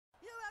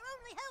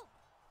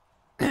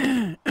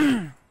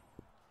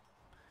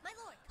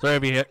Sorry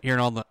if you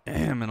hearing all the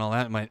and all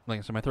that. Like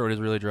I said, my throat is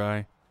really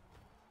dry.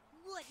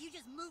 What, you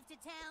just moved to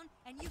town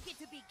and you get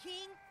to be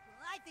king?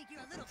 Well, I think you're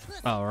a little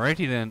pussy.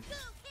 Alrighty then. Go,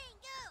 king,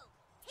 go!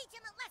 Teach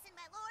him a lesson,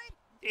 my lord.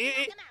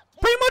 Knock him out,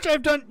 king. Pretty much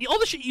I've done all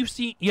the shit you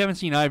haven't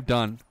seen I've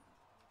done.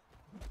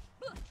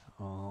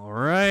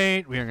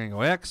 Alright, we are gonna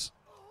go X.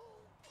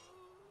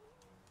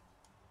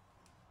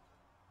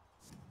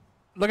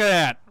 Look at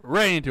that.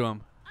 Right into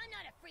him. I'm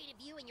not afraid of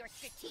you and your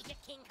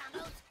strategic king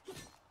combos.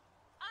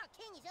 Our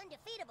king is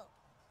undefeatable.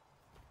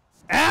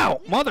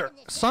 Ow! Mother!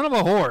 Son of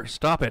a whore.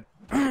 Stop it.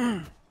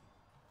 Ow!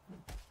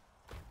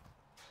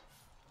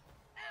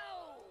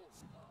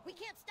 We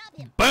can't stop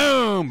him.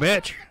 Boom,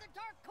 bitch. The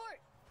Dark Court.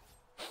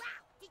 Wow,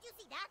 did you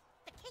see that?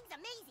 The king's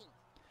amazing.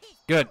 His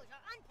Good. powers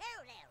are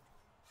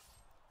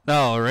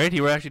unparalleled. Alright,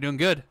 you were actually doing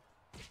good.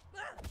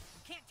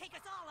 Can't take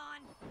us all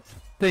on.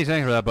 Thanks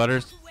for that,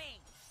 Butters. Away.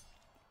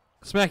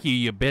 Smack you,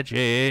 you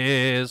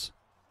bitches.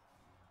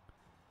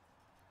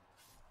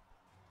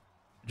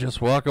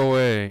 Just walk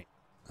away.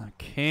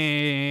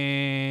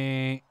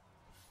 Okay.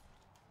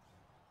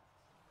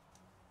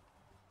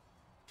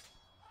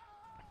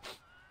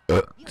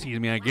 Excuse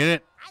me, I get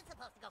it. I'm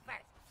supposed to go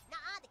first.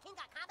 Nuh-uh, the king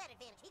got combat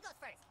advantage. He goes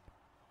first.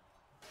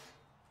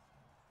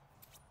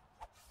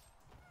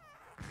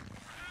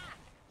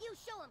 You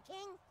show him,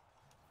 king.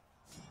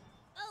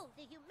 Oh,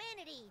 the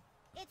humanity.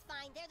 It's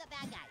fine. They're the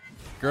bad guys.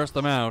 Curse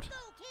them out. Go,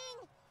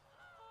 king.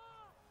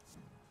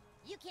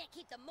 You can't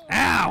keep the more.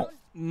 Ow!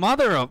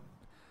 Mother of...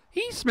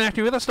 He smacked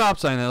me with a stop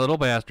sign, that little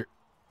bastard.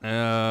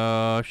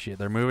 Oh, shit.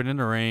 They're moving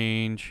into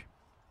range.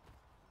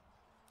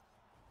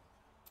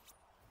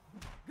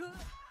 The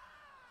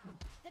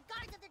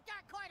guards of the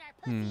Dark Court are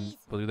pussies.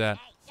 We'll do that.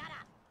 Hey, shut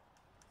up.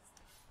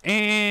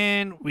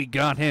 And we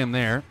got him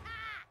there.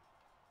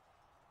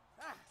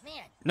 Oh,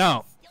 man.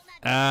 No. Still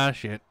not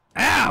Shit.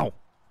 Ow!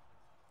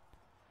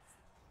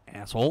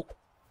 Asshole.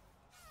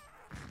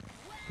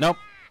 Nope.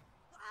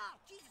 Oh,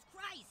 Jesus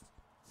Christ.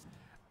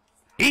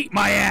 Eat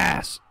my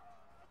ass!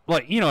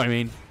 Like, you know what I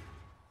mean.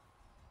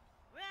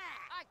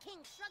 Our king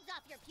shrugs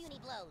off your puny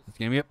blows. It's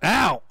gonna be up.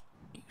 Ow!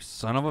 You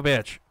son of a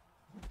bitch.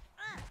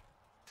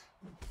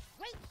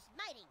 Great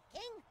smiting,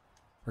 king.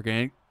 We're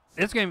getting...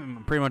 This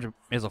game pretty much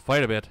is a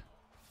fight a bit.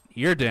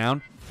 You're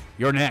down.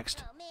 You're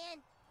next. Oh, man.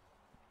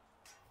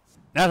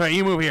 That's right,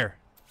 you move here.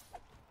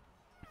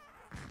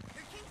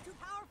 Your king's too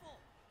powerful.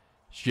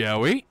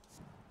 Shall we?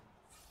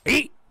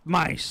 Eat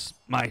my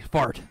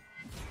fart. I'm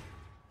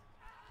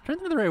trying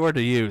to think of the right word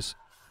to use.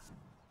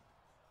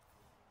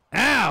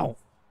 Ow!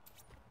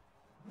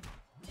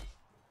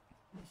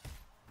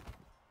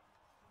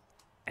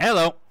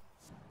 Hello.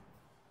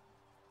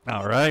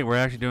 All right, we're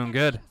actually doing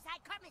good.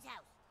 Inside Cartman's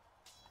house.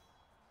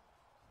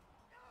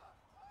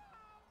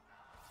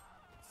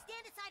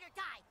 Stand aside or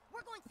die.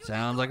 We're going through.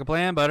 Sounds like a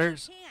plan,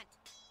 Butters. Can't.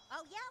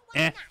 Oh yeah, why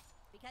Eh. not?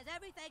 Because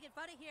everything in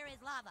front of here is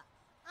lava.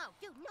 Oh,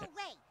 dude, no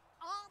way.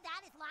 All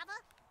that is lava?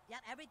 Yep,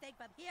 everything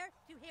from here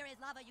to here is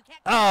lava. You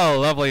can't. Oh,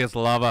 lovely as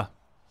lava.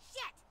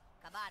 Shit!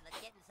 Come on, let's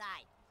get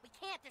inside. We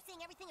can't. They're saying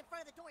everything in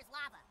front of the door is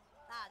lava.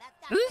 Oh, that's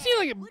not Doesn't it seem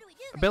fair. like What do we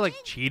do, a bit like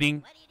King?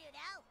 cheating? What do you do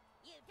now?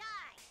 You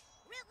die.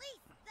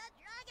 Release the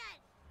dragon.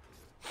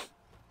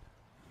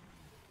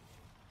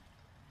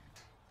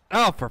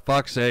 Oh, for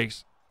fuck's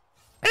sakes.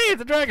 Hey, it's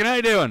the dragon. How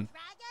you doing?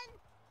 Dragon?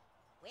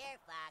 We're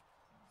fucked.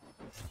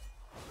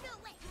 No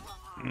way.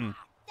 Hmm.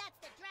 That's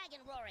the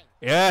dragon roaring.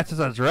 Yes, it's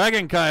a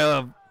dragon,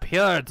 Kyle.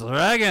 Pure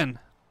dragon.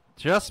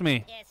 Just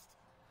me. Pissed.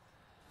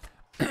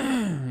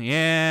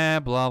 Yeah,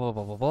 blah, blah,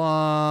 blah, blah,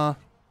 blah.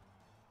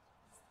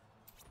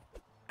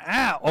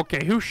 Ow.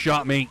 Okay, who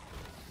shot me?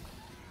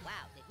 Wow,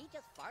 did he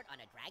just fart on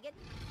a dragon?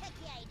 Heck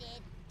yeah, he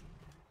did.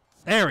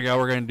 There we go.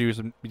 We're going to do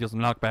some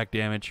knockback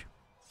damage.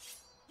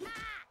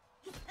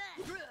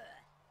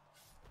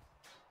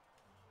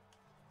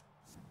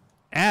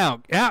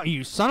 Ow. Ow,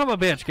 you son of a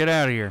bitch. Get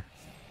out of here.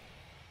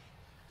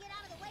 Get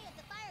out of the way of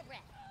the fire breath.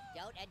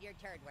 Don't end your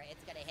turn where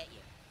it's gonna hit you.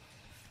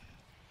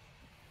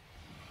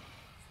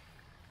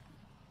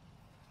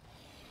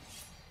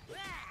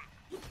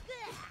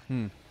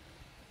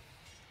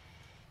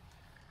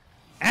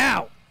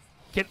 Ow.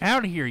 Get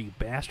out of here, you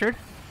bastard.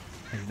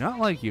 I do not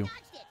like you. Dodged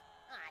it.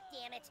 Aw,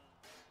 damn it.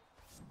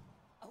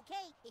 Okay,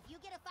 if you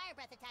get a fire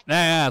breath attack.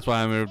 Nah, that's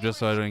why I moved, just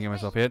so I didn't get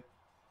myself hit.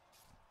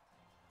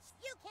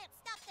 You can't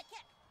stop the kick.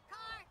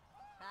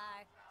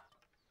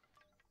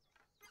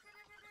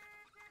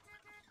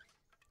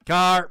 Car.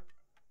 Car.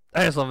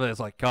 I just love this,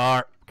 like,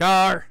 car.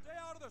 Car. Stay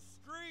out of the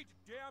street,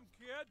 damn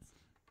kids!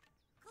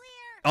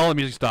 Clear. All the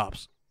music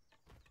stops.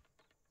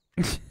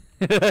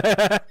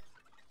 I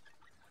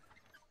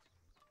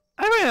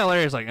find it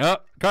hilarious, like, oh,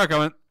 car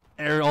coming.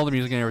 All the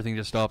music and everything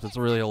just stops. It's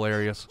really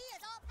hilarious. He is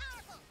all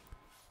powerful.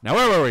 Now,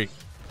 where were we?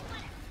 What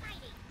a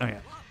fighting. Oh, yeah.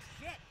 Oh,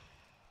 shit.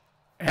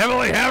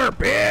 Heavily Hammer,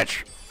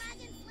 bitch!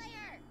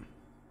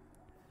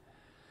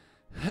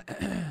 Dragon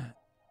Slayer.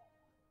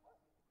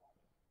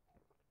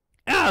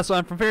 Ah, so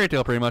I'm from Fairy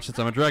Tail pretty much, since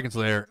I'm a Dragon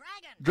Slayer.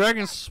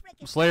 Dragon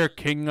Slayer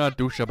King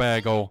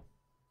Douchebago.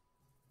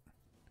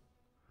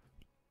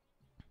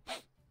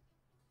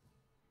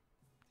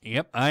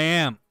 Yep, I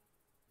am.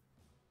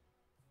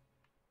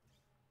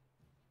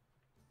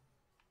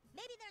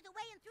 Maybe there's a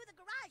way in through the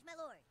garage, my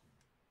lord.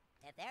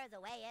 If there's a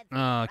way in through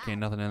Oh, the okay, garage,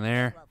 nothing in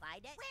there. we'll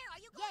find it. Where are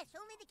you going?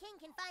 Yes, only the king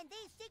can find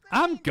these secret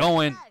I'm way into the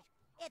going. garage.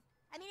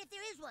 If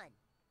there is one.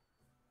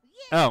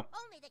 Yeah, Oh.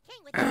 only the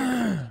king with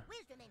the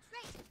wisdom and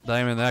strength.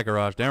 I'm in that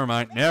garage. Never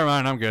mind. Never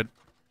mind. I'm good.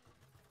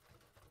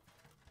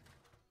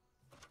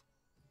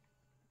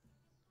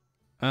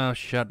 Oh,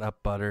 shut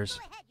up, Butters.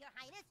 Go ahead, your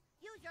highness.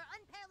 Use your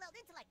unparalleled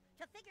intellect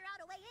to figure out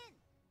a way in.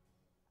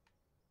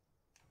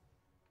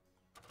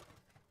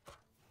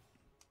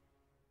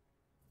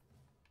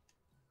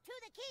 To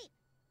the keep.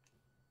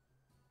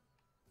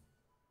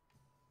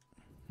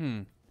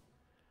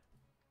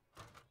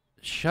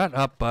 Shut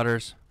up,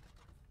 Butters.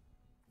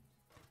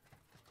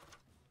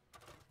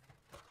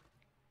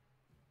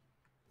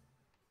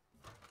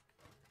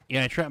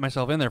 Yeah, I trapped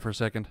myself in there for a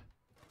second.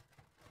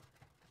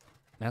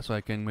 That's why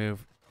I couldn't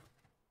move.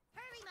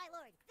 Hurry, my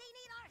lord. They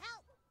need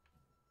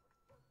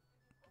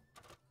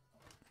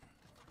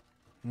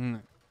our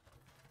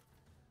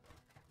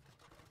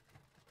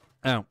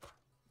help. Oh.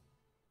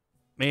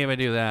 Maybe if I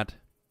do that.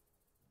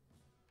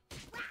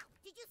 Wow,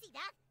 did you see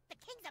that? The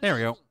king's amazing. There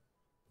we go.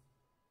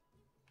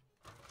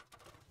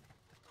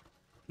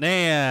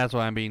 Yeah, that's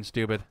why I'm being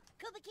stupid.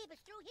 Could we keep us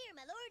through here,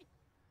 my lord?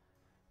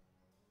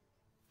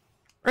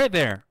 Right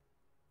there.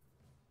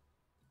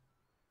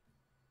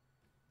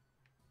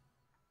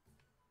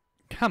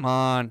 Come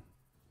on.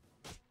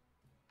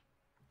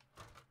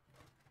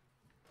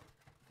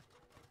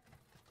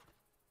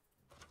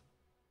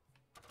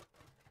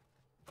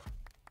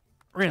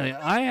 Really,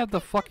 I have the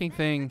fucking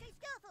thing.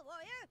 Skillful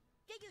warrior.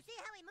 Did you see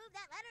how he moved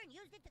that ladder and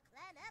used it to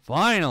climb up?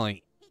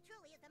 Finally. He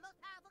truly is the most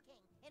powerful king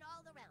in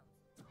all the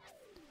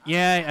realms.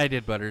 Yeah, I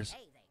did, Butters.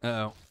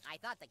 Uh-oh. I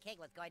thought the king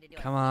was going to do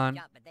Come a on.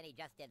 jump, but then he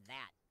just did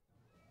that.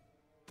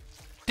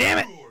 Damn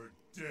it! You're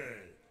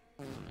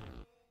dead.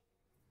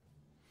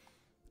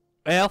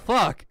 Well,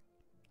 fuck.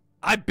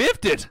 I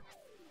biffed it!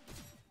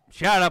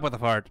 Shut up with the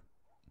fart.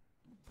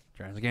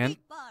 Tries again.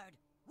 Meat Bard,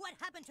 what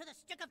happened to the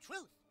stick of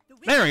truth? The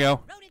There we wizard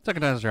go. wrote it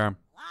Second down. time's a charm.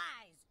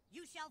 Lies.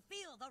 You shall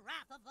feel the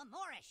wrath of the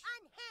Moorish.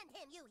 Unhand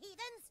him, you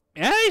heathens.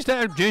 Yeah,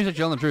 he's James is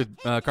telling the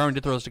truth. Carmen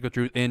did throw the stick of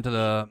truth into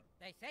the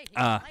They say he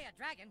can play a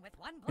dragon with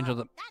one blow. into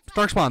the That's Dark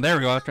right. Spawn. There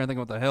we go. I was trying to think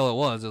what the hell it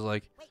was. It was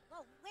like, Wait,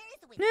 whoa, where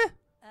is the wizard?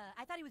 yeah.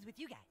 I thought he was with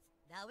you guys.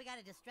 Now we got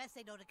a distress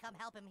signal to come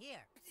help him here.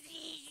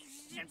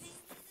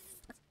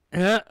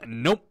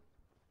 Nope.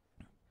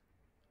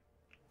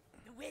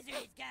 The wizard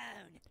is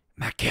gone.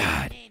 My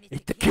God, name is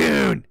it's the the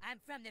coon. I'm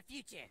from the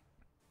future.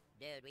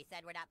 Dude, we said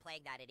we're not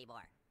playing that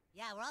anymore.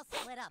 Yeah, we're all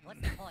split up.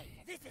 What's the point?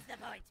 This is the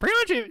point.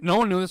 Pretty much, no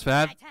one knew this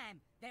fact. My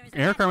time, there is a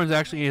Eric magic Carmen's word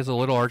actually is a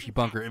little that Archie makes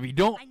Bunker. sense. If you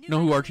don't I knew know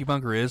I who knew Archie it.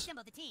 Bunker is,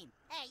 Assemble the team.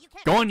 Hey, you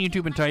can't go on make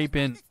YouTube and my type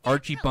in business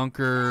Archie no.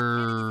 Bunker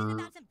This isn't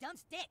about some dumb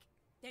stick.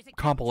 There's a crime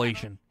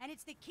compilation. trouble, and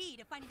it's the key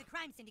to finding the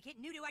crime syndicate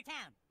new to our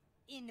town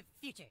in the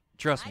future.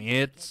 Trust I me,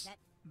 think it's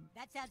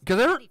that sounds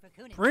because pretty for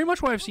Coon and pretty much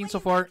what Friends. I've seen Well, so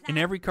what far do you in think,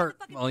 every Cloud?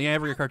 Motherfucking well, yeah,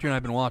 every Cloud cartoon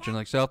I've been watching,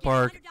 like Get South a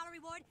Park, $100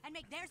 reward and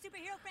make their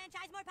superhero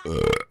franchise more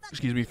popular.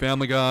 excuse me,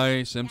 Family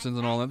Guy, Simpsons,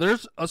 and all that.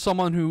 There's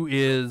someone who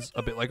is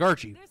a bit like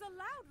Archie, There's a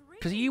loud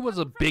because he ringing was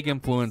a coming from big the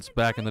influence basement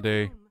back in the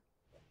day. room.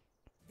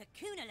 The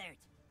Coon alert.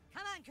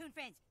 Come on, Coon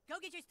friends. Go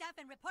get your stuff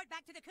and report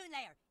back to the Coon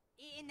lair.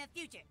 In the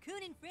future.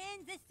 Coon and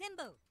friends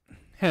assemble.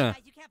 Huh.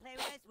 Guys, you can't play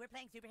with us. We're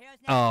playing superheroes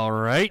now. All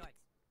right.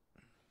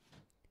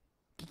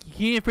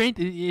 He and friend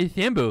is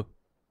Simbu.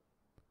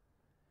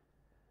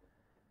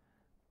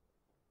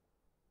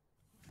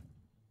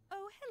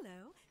 Oh,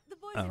 hello. The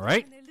boys All are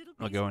right. down in their little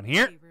I'll go in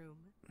basement here. playroom.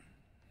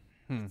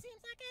 Seems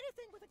like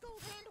anything with a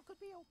gold handle could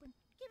be open.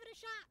 Give it a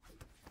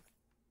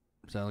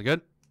shot. Sounds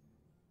good.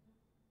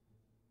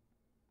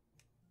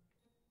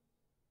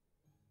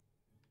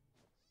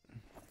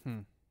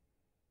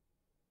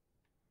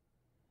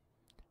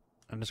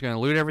 I'm just gonna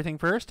loot everything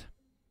first.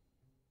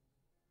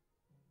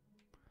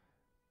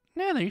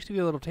 Yeah, there used to be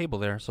a little table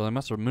there, so they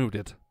must have moved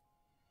it.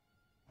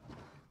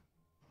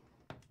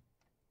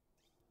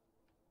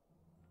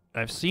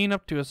 I've seen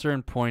up to a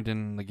certain point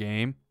in the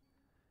game.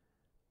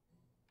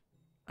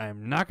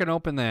 I'm not gonna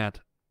open that.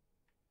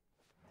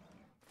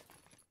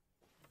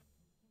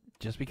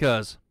 Just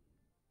because.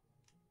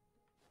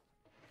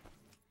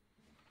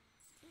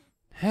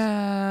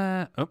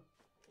 Oh,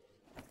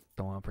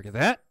 don't want to forget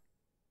that.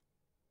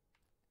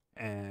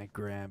 And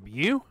grab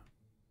you.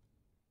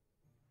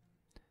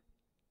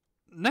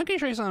 Not gonna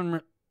show you something.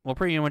 Well,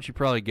 pretty much you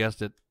probably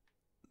guessed it.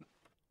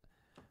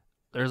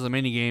 There's a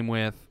mini game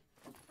with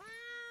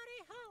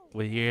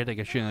you take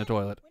a shit in the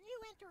toilet. When you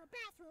enter a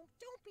bathroom,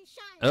 don't be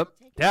shy. Oh,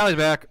 Tally's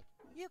back.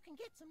 You can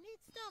get some neat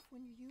stuff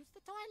when you use the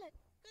toilet.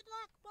 Good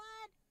luck,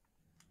 bud.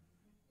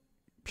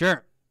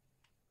 Sure.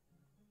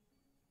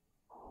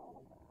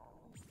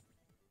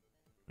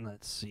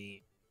 Let's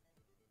see.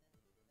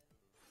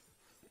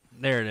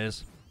 There it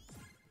is.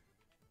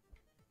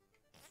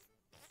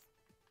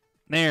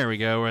 There we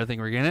go. I think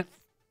we're getting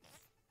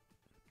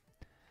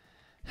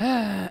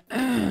it.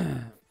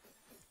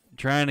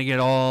 Trying to get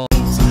all.